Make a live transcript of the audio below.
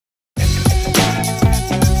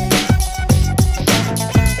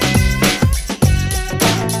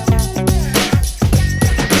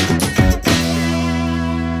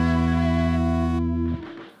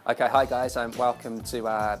Okay, hi guys, and welcome to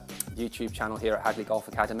our YouTube channel here at Hagley Golf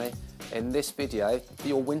Academy. In this video, for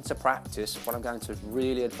your winter practice, what I'm going to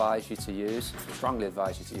really advise you to use, strongly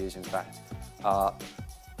advise you to use in fact, are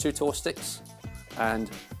 2 tour sticks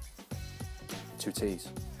and 2 tees.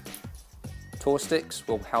 Tour sticks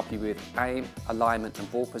will help you with aim, alignment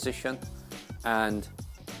and ball position, and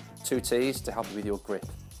 2 tees to help you with your grip.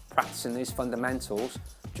 Practicing these fundamentals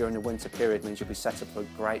during the winter period means you'll be set up for a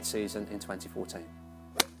great season in 2014.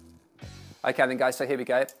 Okay then guys, so here we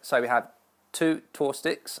go. So we have 2 tour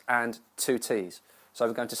sticks and 2 tees. So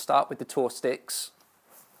we're going to start with the tour sticks.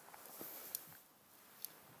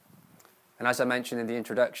 And as I mentioned in the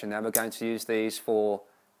introduction, now we're going to use these for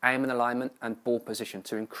aim and alignment and ball position,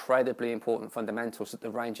 2 incredibly important fundamentals that the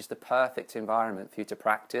range is the perfect environment for you to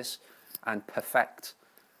practice and perfect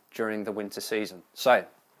during the winter season. So,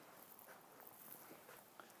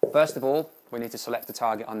 first of all, we need to select a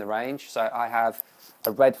target on the range. So I have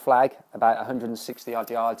a red flag about 160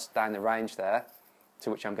 odd yards down the range there,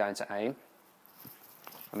 to which I'm going to aim.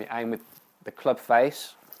 Let me aim with the club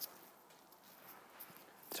face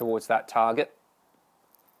towards that target.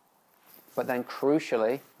 But then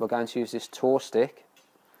crucially, we're going to use this tour stick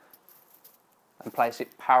and place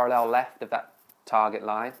it parallel left of that target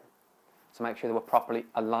line to make sure that we're properly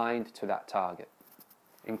aligned to that target.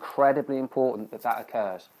 Incredibly important that that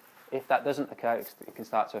occurs. If that doesn't occur, it can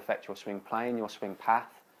start to affect your swing plane, your swing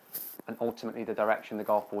path, and ultimately the direction the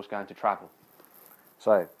golf ball is going to travel.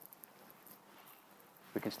 So,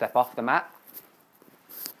 we can step off the mat,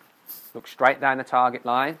 look straight down the target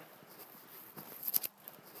line,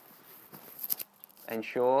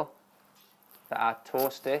 ensure that our tour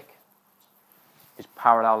stick is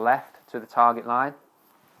parallel left to the target line,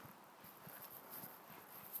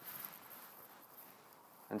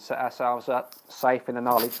 and set ourselves up safe in the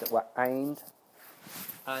knowledge that we're aimed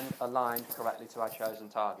and aligned correctly to our chosen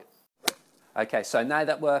target. Okay, so now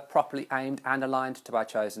that we're properly aimed and aligned to our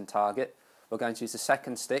chosen target, we're going to use the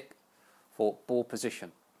second stick for ball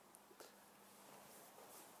position.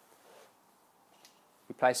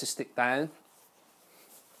 We place the stick down,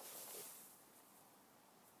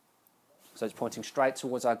 so it's pointing straight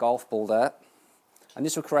towards our golf ball there, and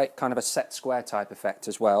this will create kind of a set square type effect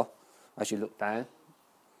as well as you look down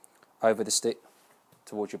over the stick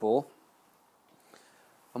towards your ball.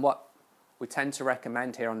 And what we tend to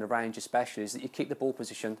recommend here on the range especially is that you keep the ball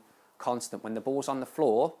position constant. When the ball's on the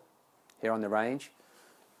floor here on the range,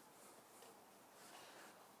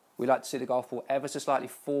 we like to see the golf ball ever so slightly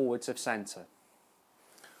forwards of centre.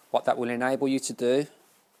 What that will enable you to do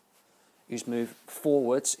is move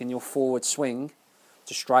forwards in your forward swing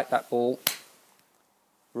to strike that ball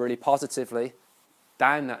really positively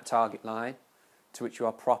down that target line to which you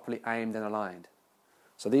are properly aimed and aligned.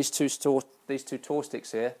 So these two tour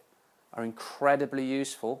sticks here are incredibly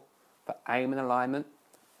useful for aim and alignment,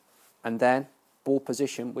 and then ball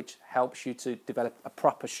position, which helps you to develop a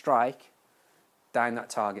proper strike down that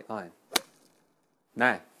target line.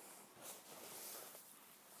 Now,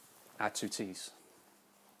 our 2 tees.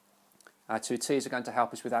 Our 2 tees are going to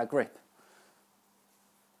help us with our grip.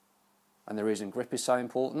 And the reason grip is so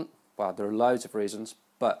important, well, there are loads of reasons,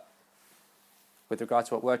 but with regard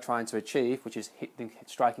to what we're trying to achieve, which is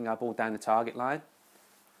striking our ball down the target line,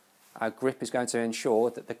 our grip is going to ensure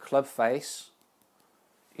that the club face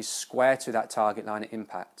is square to that target line at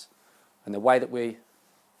impact. And the way that we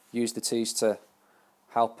use the tees to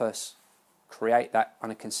help us create that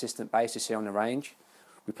on a consistent basis here on the range,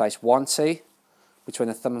 we place 1 tee between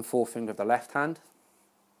the thumb and forefinger of the left hand,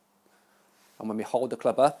 and when we hold the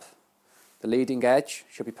club up, the leading edge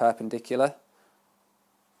should be perpendicular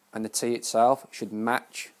and the tee itself should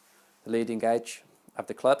match the leading edge of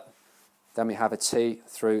the club. Then we have a tee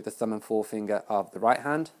through the thumb and forefinger of the right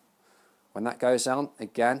hand. When that goes on,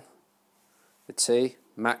 again, the tee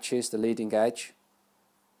matches the leading edge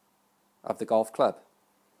of the golf club.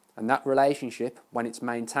 And that relationship, when it's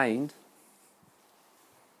maintained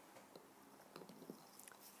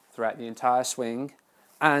throughout the entire swing,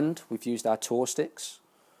 and we've used our tour sticks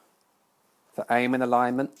for aim and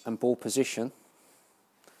alignment and ball position,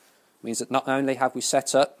 means that not only have we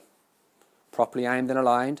set up properly aimed and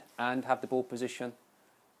aligned and have the ball position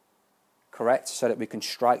correct so that we can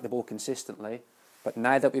strike the ball consistently, but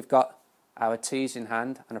now that we've got our tees in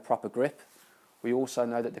hand and a proper grip, we also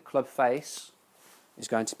know that the club face is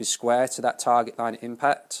going to be square to that target line at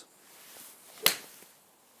impact,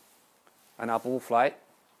 and our ball flight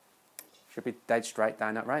should be dead straight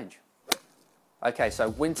down that range. Okay, so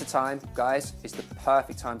winter time, guys, is the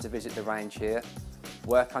perfect time to visit the range here.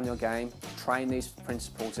 Work on your game, train these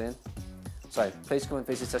principles in. So please come and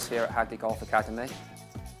visit us here at Hagley Golf Academy.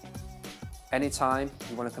 Anytime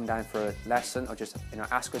you want to come down for a lesson or just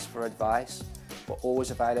ask us for advice, we're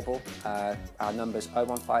always available. Our number's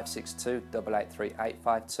 01562 883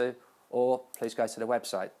 852, or please go to the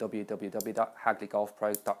website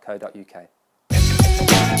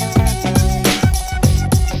www.hagleygolfpro.co.uk.